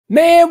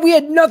Man, we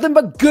had nothing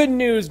but good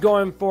news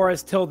going for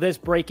us till this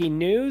breaking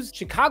news.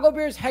 Chicago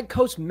Bears head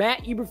coach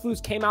Matt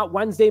Eberflus came out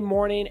Wednesday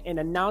morning and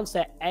announced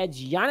that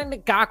EDGE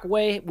Yannick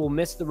Ngakoue will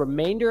miss the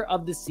remainder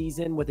of the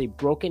season with a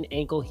broken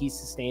ankle he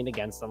sustained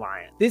against the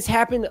Lions. This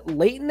happened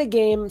late in the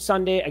game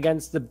Sunday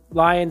against the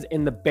Lions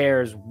in the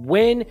Bears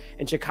win,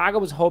 and Chicago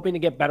was hoping to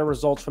get better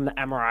results from the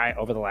MRI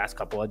over the last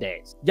couple of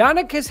days.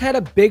 Yannick has had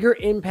a bigger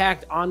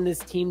impact on this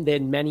team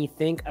than many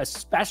think,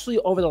 especially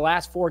over the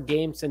last 4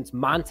 games since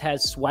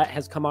Montez Sweat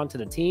has come onto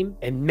the team,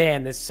 and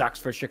man, this sucks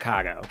for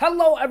Chicago.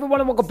 Hello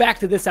everyone, and welcome back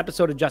to this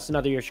episode of Just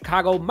Another Year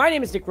Chicago. My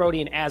name is Nick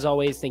Rody, and as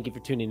always, thank you for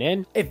tuning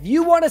in. If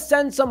you want to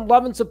send some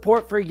love and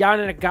support for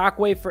Yannick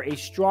Ngakoue for a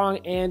strong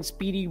and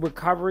speedy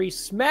recovery,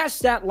 smash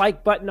that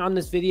like button on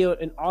this video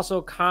and also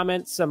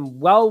comment some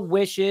well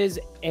wishes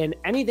and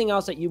anything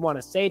else that you want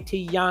to say to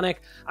Yannick.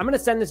 I'm going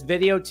to send this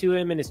video to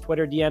him in his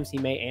Twitter DMs. He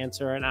may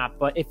answer or not,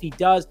 but if he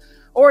does,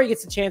 or he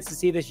gets a chance to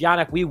see this,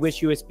 Yannick, we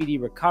wish you a speedy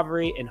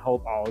recovery and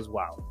hope all is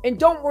well. And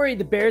don't worry,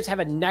 the Bears have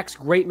a next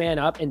great man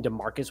up in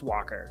DeMarcus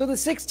Walker. So the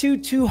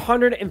 6'2",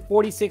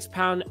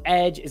 246-pound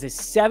Edge is a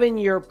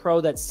 7-year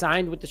pro that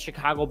signed with the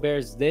Chicago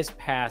Bears this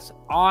past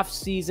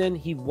offseason.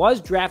 He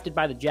was drafted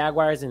by the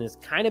Jaguars and has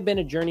kind of been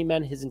a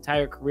journeyman his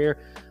entire career.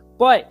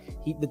 But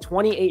the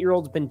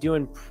 28-year-old's been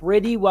doing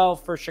pretty well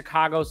for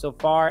Chicago so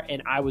far,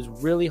 and I was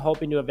really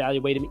hoping to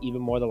evaluate him even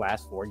more the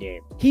last 4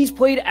 games. He's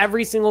played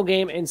every single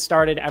game and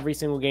started every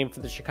single game for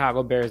the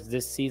Chicago Bears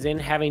this season,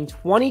 having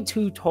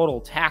 22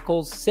 total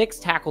tackles, 6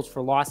 tackles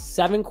for loss,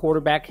 7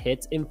 quarterback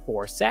hits, and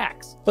 4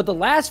 sacks. But the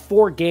last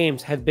 4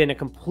 games have been a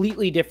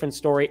completely different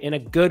story in a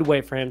good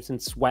way for him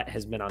since Sweat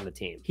has been on the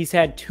team. He's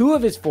had 2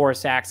 of his 4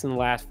 sacks in the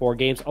last 4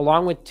 games,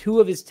 along with 2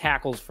 of his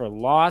tackles for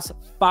loss,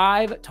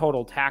 5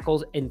 total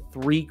tackles, and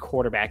 3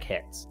 quarterback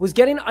hits. Was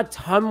getting a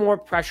ton more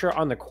pressure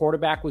on the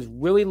quarterback, was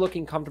really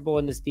looking comfortable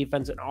in this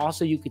defense, and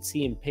also you could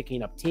see him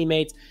picking up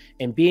teammates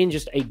and being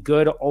just a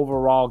good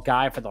overall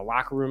guy for the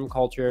locker room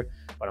culture.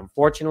 But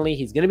unfortunately,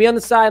 he's going to be on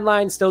the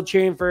sideline still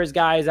cheering for his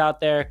guys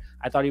out there.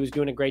 I thought he was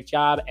doing a great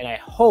job, and I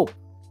hope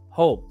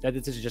that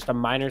this is just a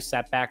minor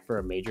setback for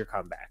a major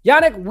comeback.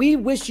 Yannick, we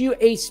wish you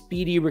a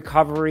speedy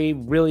recovery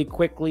really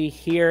quickly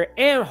here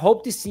and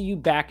hope to see you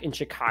back in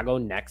Chicago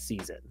next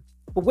season.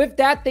 But with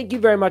that, thank you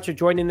very much for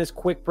joining this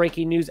quick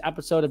breaking news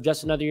episode of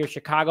Just Another Year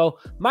Chicago.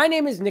 My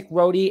name is Nick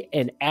Rody,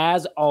 and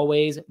as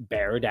always,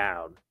 bear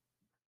down.